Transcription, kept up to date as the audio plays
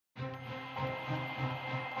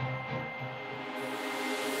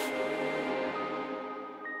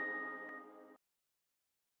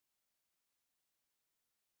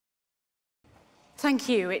Thank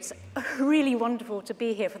you. It's really wonderful to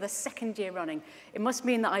be here for the second year running. It must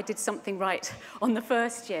mean that I did something right on the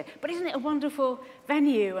first year. But isn't it a wonderful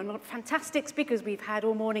venue and what fantastic speakers we've had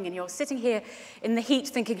all morning, and you're sitting here in the heat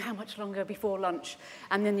thinking how much longer before lunch,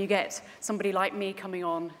 and then you get somebody like me coming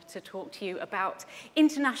on to talk to you about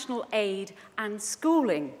international aid and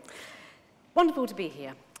schooling. Wonderful to be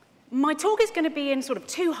here. My talk is going to be in sort of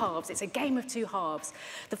two halves. It's a game of two halves.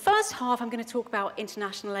 The first half, I'm going to talk about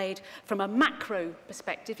international aid from a macro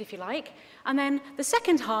perspective, if you like. And then the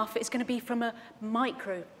second half is going to be from a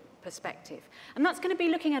micro perspective. And that's going to be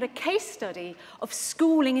looking at a case study of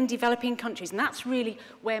schooling in developing countries. And that's really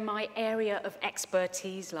where my area of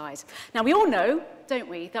expertise lies. Now, we all know, don't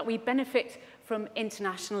we, that we benefit from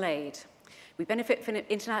international aid. We benefit from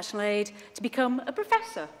international aid to become a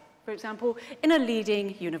professor, for example, in a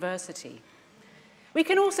leading university. We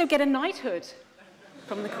can also get a knighthood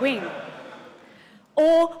from the Queen.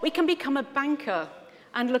 Or we can become a banker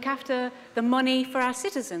and look after the money for our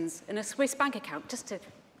citizens in a Swiss bank account, just to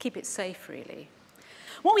keep it safe, really.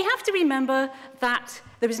 What we have to remember that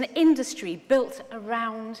there is an industry built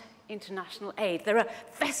around international aid. There are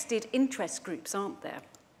vested interest groups, aren't there?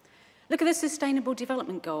 Look at the Sustainable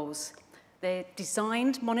Development Goals. They're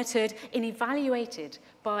designed, monitored, and evaluated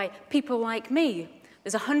by people like me.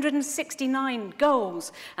 There's 169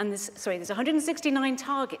 goals, and there's 169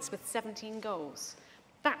 targets with 17 goals.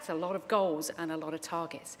 That's a lot of goals and a lot of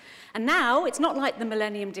targets. And now, it's not like the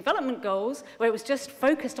Millennium Development Goals, where it was just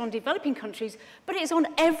focused on developing countries, but it's on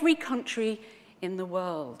every country in the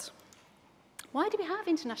world. Why do we have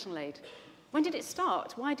international aid? When did it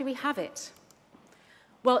start? Why do we have it?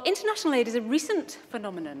 Well, international aid is a recent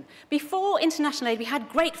phenomenon. Before international aid, we had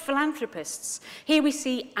great philanthropists. Here we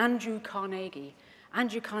see Andrew Carnegie.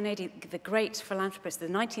 Andrew Carnegie, the great philanthropist, the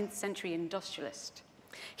 19th century industrialist.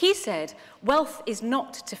 He said, wealth is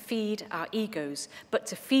not to feed our egos, but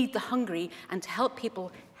to feed the hungry and to help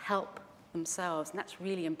people help themselves. And that's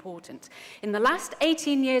really important. In the last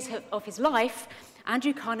 18 years of his life,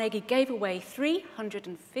 Andrew Carnegie gave away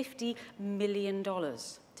 $350 million.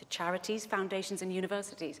 To charities, foundations, and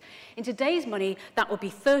universities. In today's money, that would be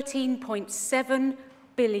 $13.7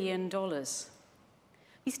 billion.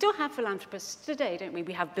 We still have philanthropists today, don't we?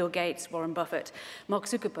 We have Bill Gates, Warren Buffett, Mark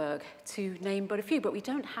Zuckerberg, to name but a few, but we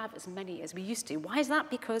don't have as many as we used to. Why is that?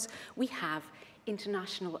 Because we have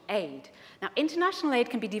international aid. Now, international aid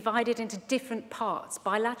can be divided into different parts,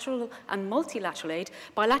 bilateral and multilateral aid.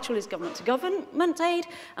 Bilateral is government-to-government aid,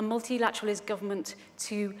 and multilateral is government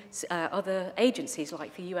to other agencies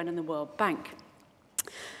like the UN and the World Bank.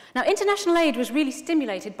 Now, international aid was really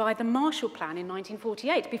stimulated by the Marshall Plan in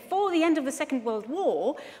 1948. Before the end of the Second World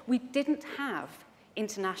War, we didn't have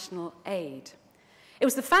international aid. It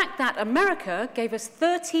was the fact that America gave us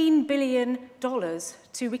 $13 billion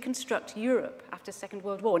to reconstruct Europe after the Second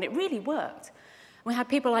World War, and it really worked. We had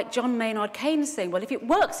people like John Maynard Keynes saying, well, if it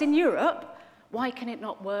works in Europe, why can it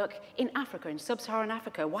not work in Africa, in sub-Saharan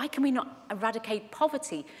Africa? Why can we not eradicate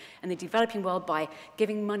poverty in the developing world by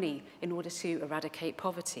giving money in order to eradicate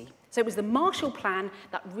poverty? So it was the Marshall Plan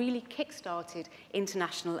that really kick-started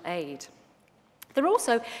international aid. There are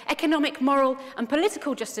also economic, moral, and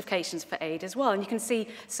political justifications for aid as well, and you can see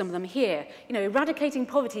some of them here. You know, eradicating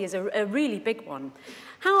poverty is a really big one.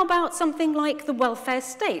 How about something like the welfare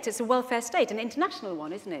state? It's a welfare state, an international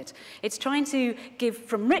one, isn't it? It's trying to give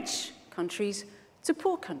from rich countries to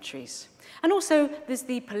poor countries. And also, there's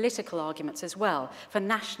the political arguments as well for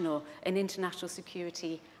national and international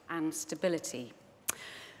security and stability.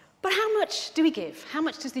 But how much do we give? How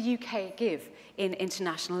much does the UK give in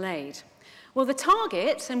international aid? Well, the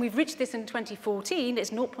target, and we've reached this in 2014,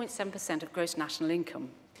 is 0.7% of gross national income.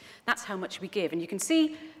 That's how much we give. And you can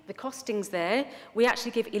see the costings there. We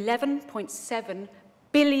actually give £11.7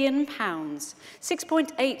 billion,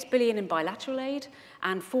 6.8 billion in bilateral aid,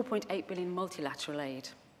 and 4.8 billion in multilateral aid.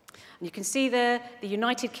 And you can see there, the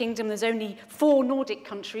United Kingdom, there's only 4 Nordic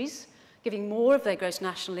countries giving more of their gross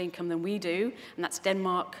national income than we do, and that's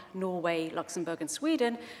Denmark, Norway, Luxembourg, and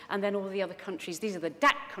Sweden, and then all the other countries, these are the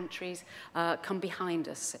DAC countries, come behind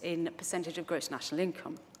us in percentage of gross national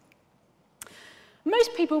income.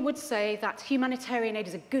 Most people would say that humanitarian aid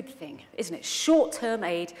is a good thing, isn't it? Short-term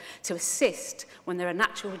aid to assist when there are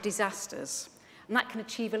natural disasters. And that can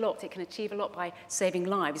achieve a lot. It can achieve a lot by saving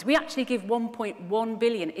lives. We actually give 1.1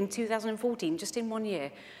 billion in 2014, just in 1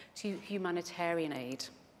 year, to humanitarian aid.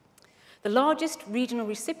 The largest regional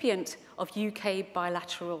recipient of UK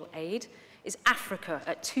bilateral aid is Africa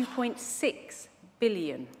at 2.6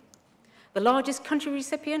 billion. The largest country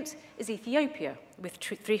recipient is Ethiopia with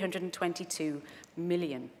 322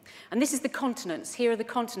 million. And this is the continents. Here are the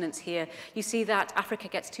continents here. You see that Africa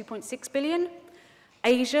gets 2.6 billion,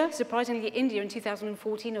 Asia, surprisingly, India in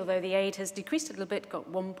 2014, although the aid has decreased a little bit,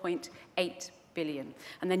 got 1.8 billion.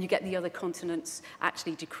 And then you get the other continents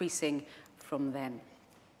actually decreasing from then.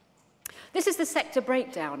 This is the sector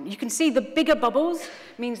breakdown. You can see the bigger bubbles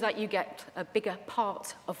means that you get a bigger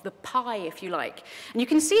part of the pie, if you like. And you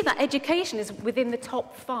can see that education is within the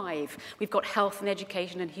top 5. We've got health and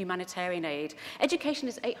education and humanitarian aid. Education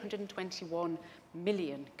is 821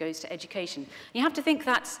 million goes to education. You have to think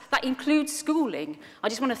that includes schooling. I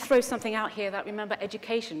just want to throw something out here that, remember,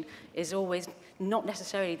 education is always not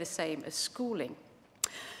necessarily the same as schooling.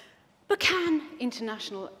 But can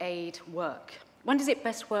international aid work? When does it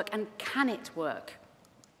best work, and can it work?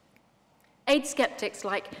 Aid skeptics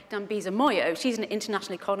like Dambisa Moyo, she's an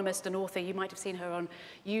international economist and author. You might have seen her on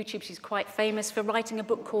YouTube. She's quite famous for writing a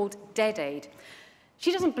book called Dead Aid.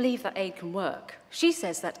 She doesn't believe that aid can work. She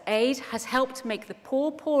says that aid has helped make the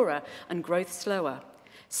poor poorer and growth slower.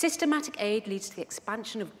 Systematic aid leads to the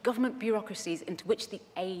expansion of government bureaucracies into which the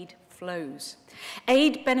aid flows.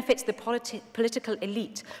 Aid benefits the political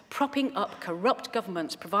elite, propping up corrupt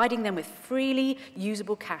governments, providing them with freely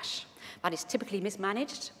usable cash that is typically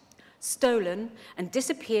mismanaged, stolen, and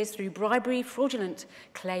disappears through bribery, fraudulent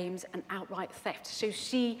claims, and outright theft. So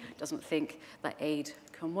she doesn't think that aid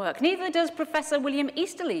can work. Neither does Professor William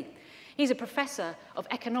Easterly. He's a professor of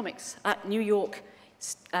economics at New York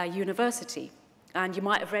University, and you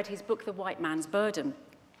might have read his book, The White Man's Burden.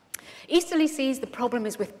 Easterly sees the problem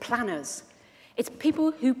is with planners. It's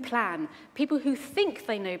people who plan, people who think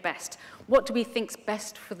they know best. What do we think's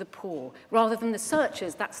best for the poor? Rather than the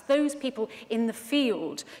searchers, that's those people in the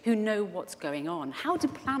field who know what's going on. How do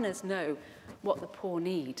planners know what the poor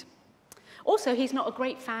need? Also, he's not a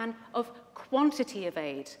great fan of quantity of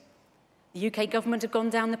aid. The UK government have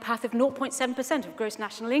gone down the path of 0.7% of gross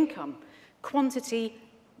national income. Quantity,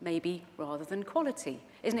 maybe, rather than quality.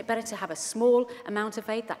 Isn't it better to have a small amount of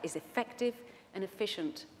aid that is effective and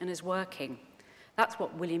efficient and is working? That's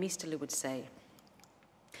what William Easterly would say.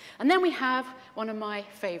 And then we have one of my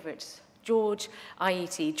favourites, George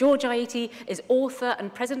Aieti. George Aieti is author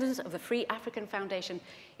and president of the Free African Foundation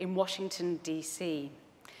in Washington, D.C.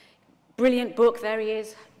 Brilliant book, there he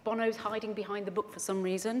is. Bono's hiding behind the book for some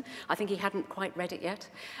reason. I think he hadn't quite read it yet.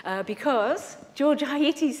 Because George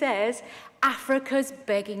Aieti says, Africa's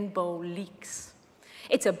begging bowl leaks.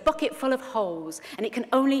 It's a bucket full of holes, and it can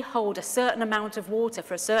only hold a certain amount of water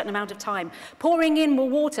for a certain amount of time. Pouring in more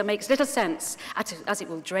water makes little sense, as it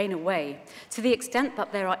will drain away. To the extent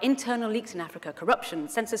that there are internal leaks in Africa, corruption,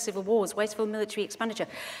 senseless civil wars, wasteful military expenditure,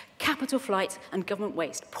 capital flight, and government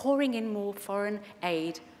waste, pouring in more foreign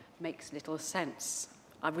aid makes little sense.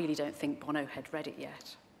 I really don't think Bono had read it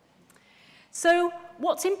yet. So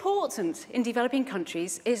what's important in developing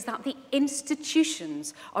countries is that the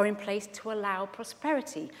institutions are in place to allow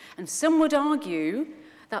prosperity. And some would argue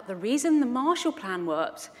that the reason the Marshall Plan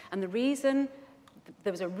worked and the reason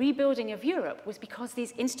there was a rebuilding of Europe was because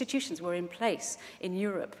these institutions were in place in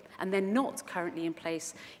Europe, and they're not currently in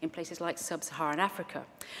place in places like sub-Saharan Africa.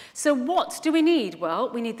 So what do we need? Well,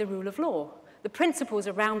 we need the rule of law. The principles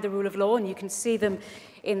around the rule of law, and you can see them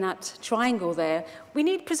in that triangle there. We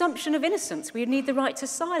need presumption of innocence. We need the right to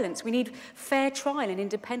silence. We need fair trial and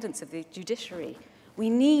independence of the judiciary.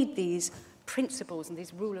 We need these principles and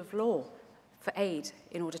this rule of law for aid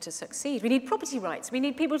in order to succeed. We need property rights. We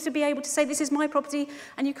need people to be able to say, this is my property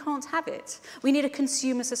and you can't have it. We need a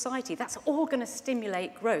consumer society. That's all going to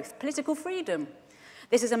stimulate growth. Political freedom.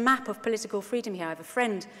 This is a map of political freedom here. I have a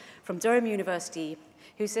friend from Durham University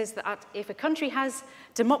who says that if a country has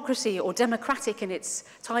democracy or democratic in its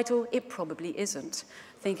title, it probably isn't.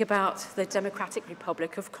 Think about the Democratic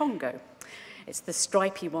Republic of Congo. It's the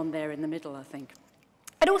stripy one there in the middle, I think.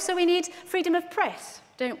 And also we need freedom of press,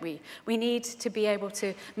 don't we? We need to be able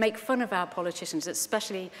to make fun of our politicians,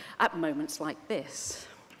 especially at moments like this.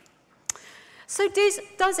 So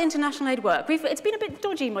does international aid work? It's been a bit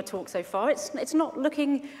dodgy, my talk so far. It's not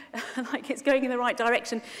looking like it's going in the right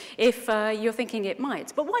direction if you're thinking it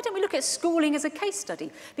might. But why don't we look at schooling as a case study?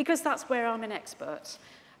 Because that's where I'm an expert.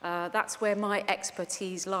 That's where my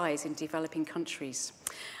expertise lies in developing countries.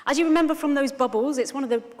 As you remember from those bubbles, it's one of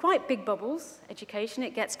the quite big bubbles, education.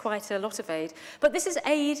 It gets quite a lot of aid. But this is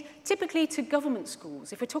aid typically to government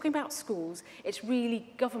schools. If we're talking about schools, it's really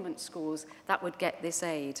government schools that would get this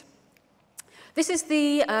aid. This is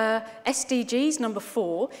the SDGs, number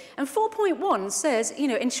 4, and 4.1 says,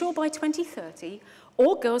 ensure by 2030,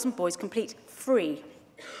 all girls and boys complete free.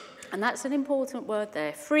 And that's an important word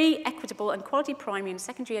there. Free, equitable, and quality primary and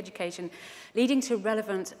secondary education leading to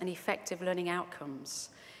relevant and effective learning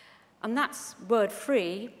outcomes. And that word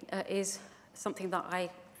free is something that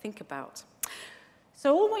I think about.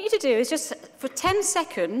 So all I want you to do is just, for 10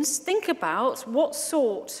 seconds, think about what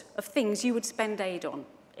sort of things you would spend aid on.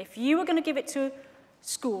 If you were going to give it to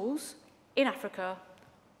schools in Africa,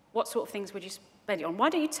 what sort of things would you spend it on? Why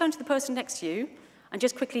don't you turn to the person next to you and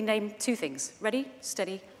just quickly name 2 things. Ready,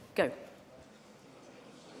 steady, go.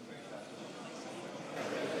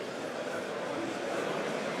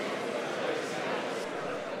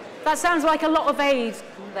 That sounds like a lot of aid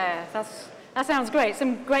there. That sounds great.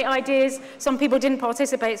 Some great ideas. Some people didn't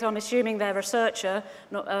participate, so I'm assuming they're a researcher,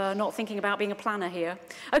 not thinking about being a planner here.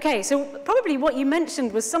 Okay, so probably what you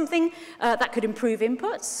mentioned was something that could improve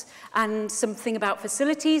inputs, and something about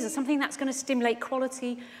facilities, and something that's going to stimulate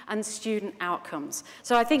quality and student outcomes.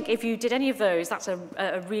 So I think if you did any of those, that's a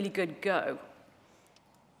really good go.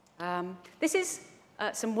 This is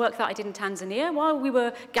some work that I did in Tanzania while we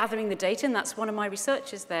were gathering the data, and that's one of my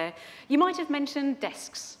researchers there. You might have mentioned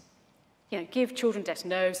desks. You know, give children desks.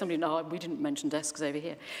 No, we didn't mention desks over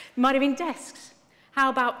here. It might have been desks. How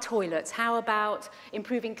about toilets? How about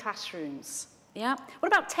improving classrooms? Yeah? What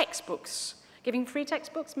about textbooks? Giving free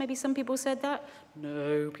textbooks? Maybe some people said that.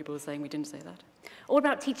 No, people are saying we didn't say that. Or what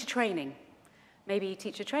about teacher training? Maybe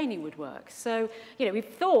teacher training would work. So, you know, we've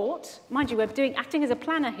thought, mind you, we're acting as a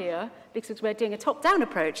planner here because we're doing a top-down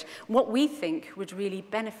approach, what we think would really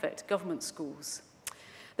benefit government schools.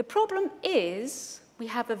 The problem is we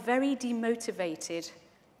have a very demotivated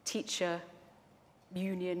teacher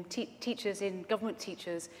union, government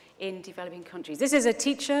teachers in developing countries. This is a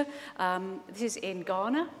teacher, this is in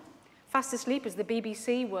Ghana, fast asleep as the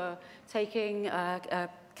BBC were taking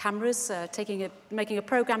cameras, making a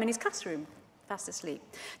program in his classroom, fast asleep.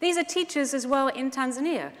 These are teachers as well in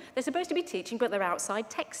Tanzania. They're supposed to be teaching, but they're outside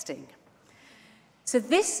texting. So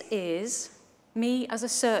this is me as a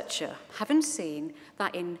searcher, having seen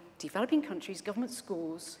that in developing countries, government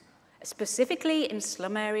schools, specifically in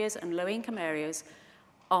slum areas and low-income areas,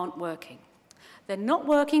 aren't working. They're not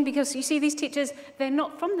working because, you see, these teachers, they're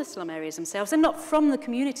not from the slum areas themselves, they're not from the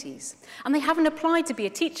communities, and they haven't applied to be a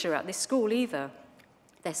teacher at this school either.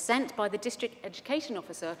 They're sent by the district education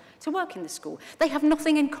officer to work in the school. They have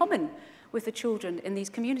nothing in common with the children in these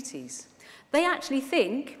communities. They actually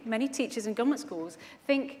think, many teachers in government schools,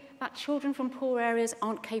 think that children from poor areas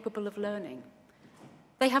aren't capable of learning.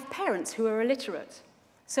 They have parents who are illiterate,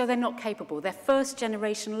 so they're not capable. They're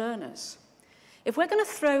first-generation learners. If we're going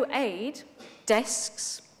to throw aid,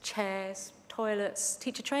 desks, chairs, toilets,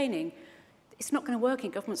 teacher training, it's not going to work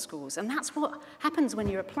in government schools. And that's what happens when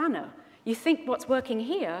you're a planner. You think what's working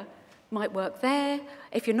here might work there.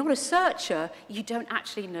 If you're not a searcher, you don't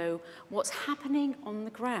actually know what's happening on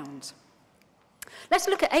the ground. Let's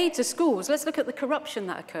look at aid to schools. Let's look at the corruption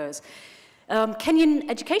that occurs. Kenyan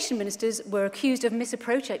education ministers were accused of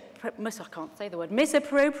misappropriating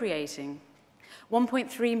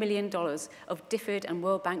 $1.3 million of DFID and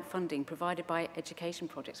World Bank funding provided by education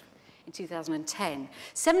projects in 2010.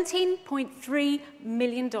 $17.3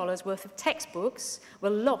 million worth of textbooks were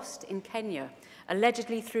lost in Kenya,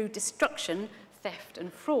 allegedly through destruction, theft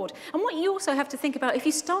and fraud. And what you also have to think about, if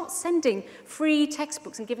you start sending free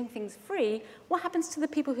textbooks and giving things free, what happens to the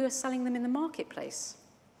people who are selling them in the marketplace?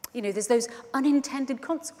 You know, there's those unintended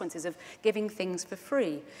consequences of giving things for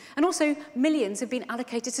free. And also, millions have been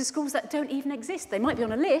allocated to schools that don't even exist. They might be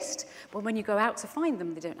on a list, but when you go out to find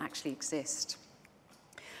them, they don't actually exist.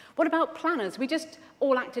 What about planners? We just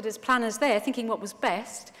all acted as planners there, thinking what was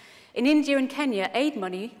best. In India and Kenya, aid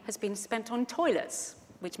money has been spent on toilets,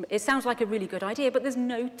 which it sounds like a really good idea, but there's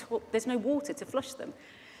no water to flush them.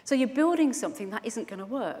 So you're building something that isn't going to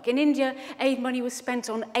work. In India, aid money was spent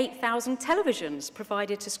on 8,000 televisions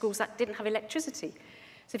provided to schools that didn't have electricity.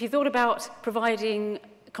 So if you thought about providing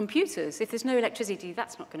computers, if there's no electricity,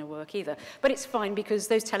 that's not going to work either. But it's fine because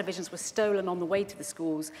those televisions were stolen on the way to the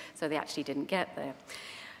schools, so they actually didn't get there.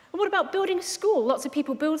 And what about building a school? Lots of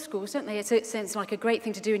people build schools, don't they? It's like a great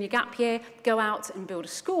thing to do in your gap year, go out and build a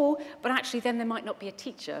school, but actually then there might not be a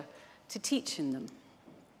teacher to teach in them.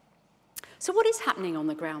 So what is happening on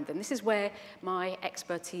the ground then? This is where my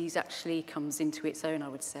expertise actually comes into its own, I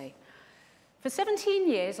would say. For 17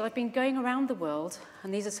 years, I've been going around the world,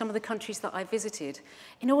 and these are some of the countries that I visited,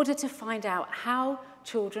 in order to find out how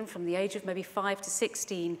children from the age of maybe 5 to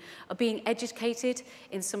 16 are being educated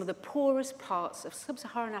in some of the poorest parts of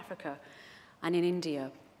sub-Saharan Africa and in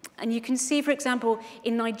India. And you can see, for example,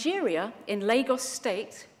 in Nigeria, in Lagos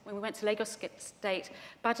State, when we went to Lagos State,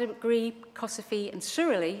 Badagry, Kosofe, and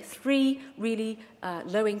Surulere, 3 really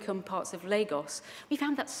low-income parts of Lagos, we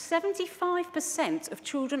found that 75% of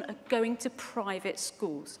children are going to private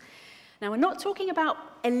schools. Now, we're not talking about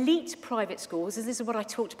elite private schools, as this is what I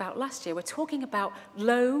talked about last year. We're talking about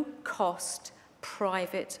low-cost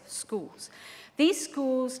private schools. These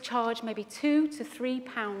schools charge maybe £2 to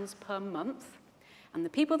 £3 per month, and the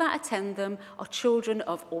people that attend them are children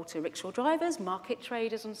of auto rickshaw drivers, market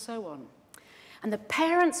traders, and so on. And the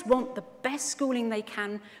parents want the best schooling they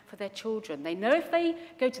can for their children. They know if they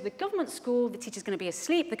go to the government school, the teacher's going to be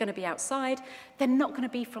asleep, they're going to be outside, they're not going to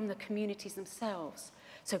be from the communities themselves.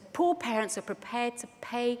 So poor parents are prepared to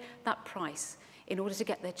pay that price in order to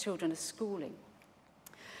get their children a schooling.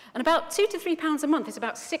 And about £2 to £3 a month is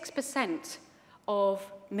about 6%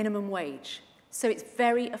 of minimum wage. So it's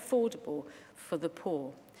very affordable for the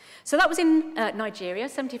poor. So that was in Nigeria.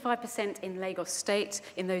 75% in Lagos State,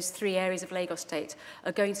 in those 3 areas of Lagos State,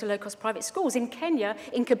 are going to low-cost private schools. In Kenya,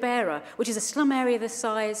 in Kibera, which is a slum area the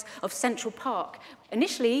size of Central Park.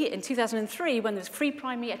 Initially, in 2003, when there was free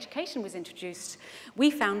primary education was introduced, we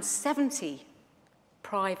found 70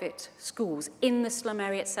 private schools in the slum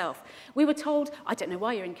area itself. We were told, I don't know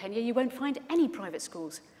why you're in Kenya, you won't find any private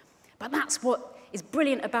schools. But that's what is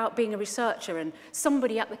brilliant about being a researcher and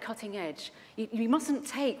somebody at the cutting edge. You mustn't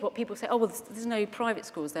take what people say, oh, well, there's no private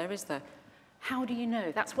schools there, is there? How do you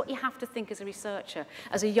know? That's what you have to think as a researcher.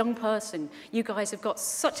 As a young person, you guys have got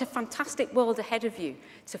such a fantastic world ahead of you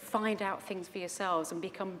to find out things for yourselves and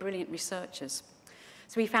become brilliant researchers.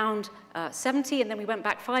 So we found 70, and then we went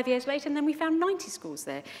back 5 years later, and then we found 90 schools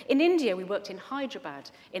there. In India, we worked in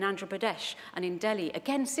Hyderabad, in Andhra Pradesh, and in Delhi.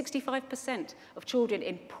 Again, 65% of children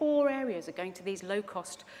in poor areas are going to these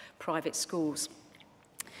low-cost private schools.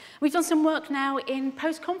 We've done some work now in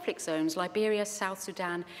post-conflict zones, Liberia, South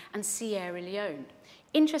Sudan, and Sierra Leone.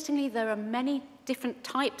 Interestingly, there are many different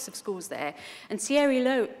types of schools there, and Sierra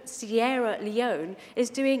Leone is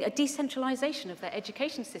doing a decentralization of their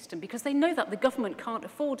education system because they know that the government can't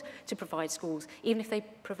afford to provide schools, even if they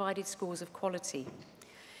provided schools of quality.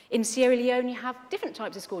 In Sierra Leone, you have different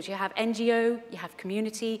types of schools. You have NGO, you have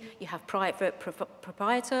community, you have private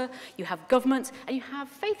proprietor, you have government, and you have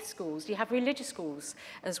faith schools, you have religious schools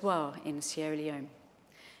as well in Sierra Leone.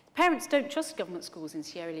 Parents don't trust government schools in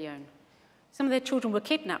Sierra Leone. Some of their children were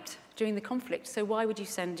kidnapped during the conflict, so why would you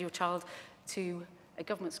send your child to a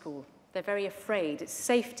government school? They're very afraid. It's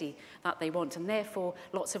safety that they want, and therefore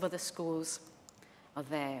lots of other schools are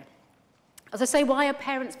there. As I say, why are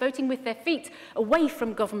parents voting with their feet away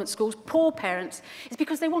from government schools, poor parents? It's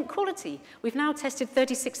because they want quality. We've now tested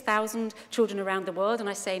 36,000 children around the world, and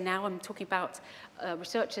I say now, I'm talking about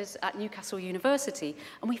researchers at Newcastle University,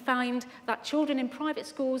 and we find that children in private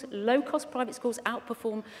schools, low-cost private schools,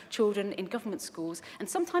 outperform children in government schools, and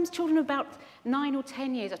sometimes children about 9 or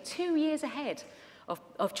 10 years are 2 years ahead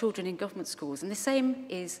of children in government schools, and the same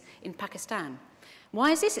is in Pakistan.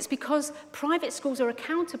 Why is this? It's because private schools are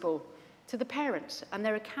accountable to the parents, and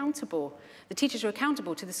they're accountable, the teachers are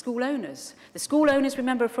accountable to the school owners. The school owners,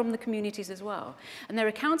 remember, are from the communities as well. And they're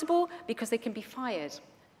accountable because they can be fired.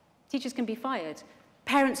 Teachers can be fired.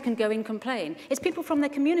 Parents can go and complain. It's people from their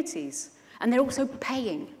communities, and they're also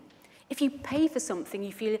paying. If you pay for something,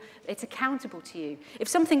 you feel it's accountable to you. If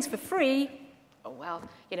something's for free, oh, well,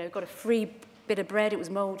 you know, got a free bit of bread, it was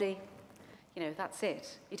mouldy. You know, that's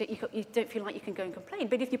it. You don't feel like you can go and complain.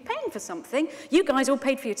 But if you're paying for something, you guys all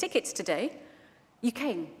paid for your tickets today, you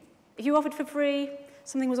came. If you offered for free,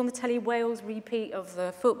 something was on the telly, Wales repeat of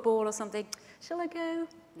the football or something, shall I go?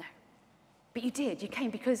 No. But you did, you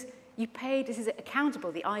came because you paid. This is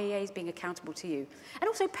accountable, the IEA is being accountable to you. And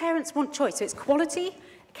also parents want choice, so it's quality,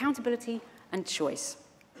 accountability, and choice.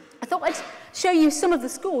 I thought I'd show you some of the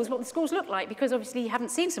schools, what the schools look like, because obviously you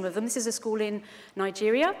haven't seen some of them. This is a school in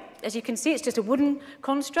Nigeria. As you can see, it's just a wooden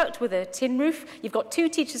construct with a tin roof. You've got 2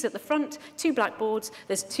 teachers at the front, 2 blackboards.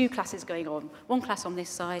 There's 2 classes going on, 1 class on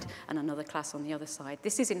this side and another class on the other side.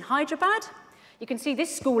 This is in Hyderabad. You can see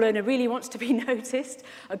this school owner really wants to be noticed.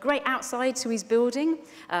 A great outside to his building,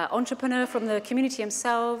 entrepreneur from the community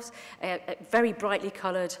themselves, a very brightly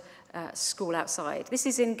coloured school outside. This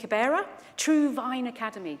is in Kibera, True Vine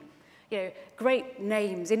Academy. You know, great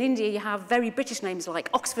names. In India, you have very British names like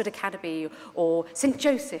Oxford Academy or St.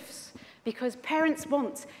 Joseph's, because parents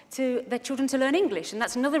want their children to learn English. And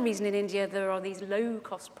that's another reason in India there are these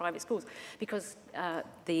low-cost private schools, because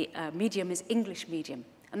the medium is English medium.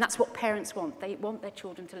 And that's what parents want. They want their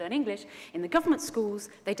children to learn English. In the government schools,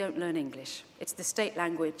 they don't learn English. It's the state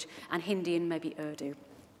language, and Hindi and maybe Urdu.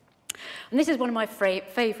 And this is one of my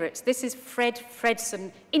favourites. This is Fredson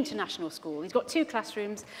International School. He's got 2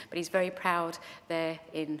 classrooms, but he's very proud there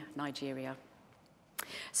in Nigeria.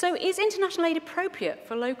 So is international aid appropriate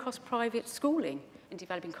for low-cost private schooling in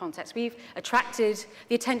developing contexts? We've attracted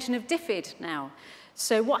the attention of DFID now.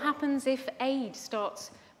 So what happens if aid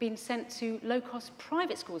starts being sent to low-cost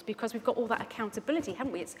private schools? Because we've got all that accountability,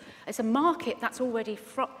 haven't we? It's a market that's already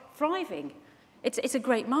thriving. It's a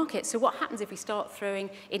great market. So what happens if we start throwing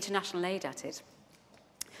international aid at it?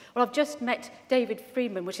 Well, I've just met David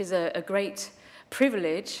Friedman, which is a great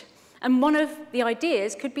privilege. And one of the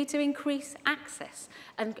ideas could be to increase access,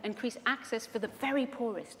 and increase access for the very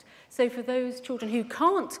poorest. So for those children who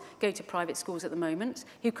can't go to private schools at the moment,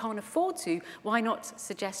 who can't afford to, why not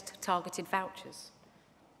suggest targeted vouchers?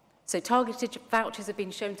 So targeted vouchers have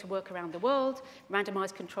been shown to work around the world,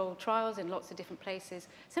 randomized controlled trials in lots of different places.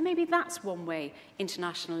 So maybe that's one way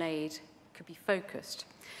international aid could be focused.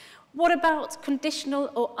 What about conditional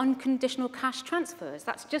or unconditional cash transfers?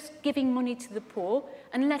 That's just giving money to the poor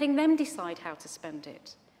and letting them decide how to spend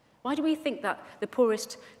it. Why do we think that the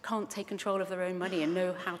poorest can't take control of their own money and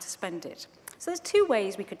know how to spend it? So there's two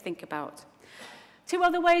ways we could think about. Two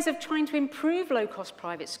other ways of trying to improve low-cost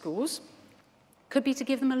private schools could be to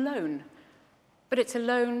give them a loan, but it's a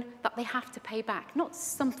loan that they have to pay back, not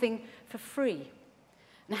something for free.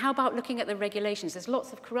 And how about looking at the regulations? There's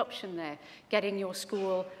lots of corruption there, getting your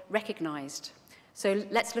school recognized. So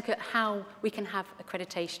let's look at how we can have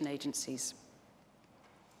accreditation agencies.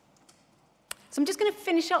 So I'm just going to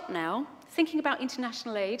finish up now, thinking about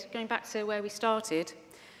international aid, going back to where we started.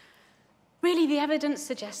 Really, the evidence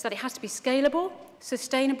suggests that it has to be scalable,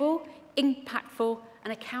 sustainable, impactful,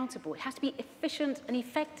 and accountable. It has to be efficient and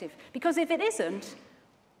effective, because if it isn't,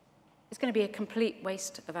 it's going to be a complete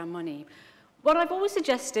waste of our money. What I've always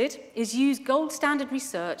suggested is use gold standard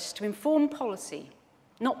research to inform policy,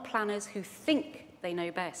 not planners who think they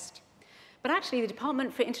know best. But actually, the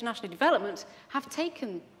Department for International Development have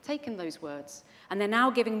taken those words, and they're now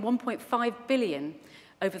giving 1.5 billion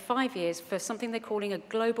over 5 years for something they're calling a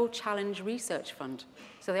Global Challenge Research Fund.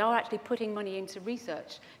 So they are actually putting money into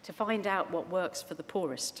research to find out what works for the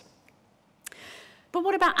poorest. But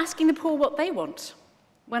what about asking the poor what they want?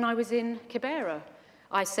 When I was in Kibera,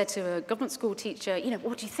 I said to a government school teacher, you know,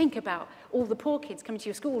 what do you think about all the poor kids coming to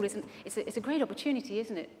your school? It's a great opportunity,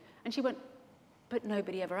 isn't it? And she went, but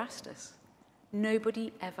nobody ever asked us.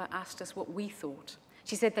 Nobody ever asked us what we thought.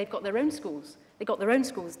 She said they've got their own schools. They've got their own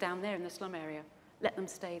schools down there in the slum area. Let them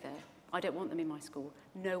stay there. I don't want them in my school.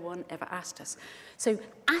 No one ever asked us. So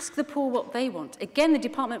ask the poor what they want. Again, the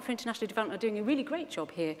Department for International Development are doing a really great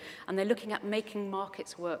job here, and they're looking at making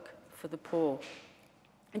markets work for the poor.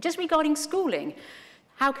 And just regarding schooling,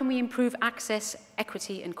 how can we improve access,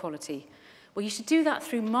 equity, and quality? Well, you should do that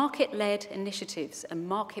through market-led initiatives and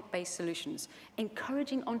market-based solutions,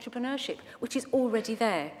 encouraging entrepreneurship, which is already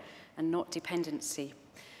there, and not dependency.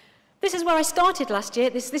 This is where I started last year.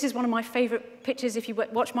 This is one of my favorite pictures if you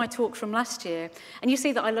watch my talk from last year. And you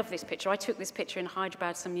see that I love this picture. I took this picture in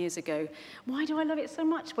Hyderabad some years ago. Why do I love it so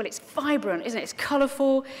much? Well, it's vibrant, isn't it? It's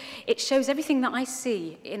colorful. It shows everything that I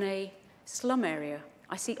see in a slum area.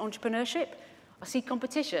 I see entrepreneurship, I see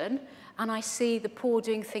competition, and I see the poor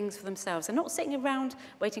doing things for themselves. They're not sitting around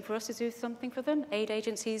waiting for us to do something for them, aid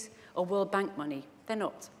agencies or World Bank money. They're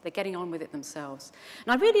not. They're getting on with it themselves.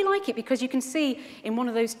 And I really like it because you can see in one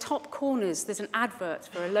of those top corners, there's an advert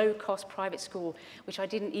for a low-cost private school, which I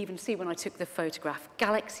didn't even see when I took the photograph.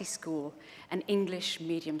 Galaxy School, an English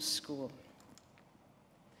medium school.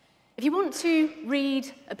 If you want to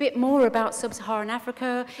read a bit more about sub-Saharan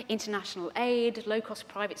Africa, international aid, low-cost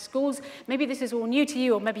private schools, maybe this is all new to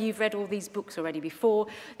you, or maybe you've read all these books already before.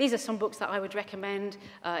 These are some books that I would recommend,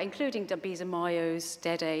 including Dambisa Moyo's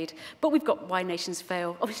Dead Aid. But we've got Why Nations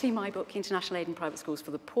Fail, obviously my book, International Aid in Private Schools for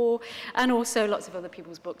the Poor, and also lots of other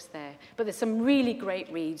people's books there. But there's some really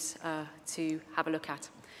great reads to have a look at.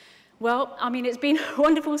 Well, I mean, it's been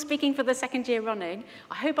wonderful speaking for the second year running.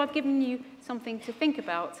 I hope I've given you something to think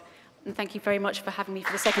about. And thank you very much for having me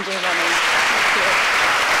for the second year running. Thank you.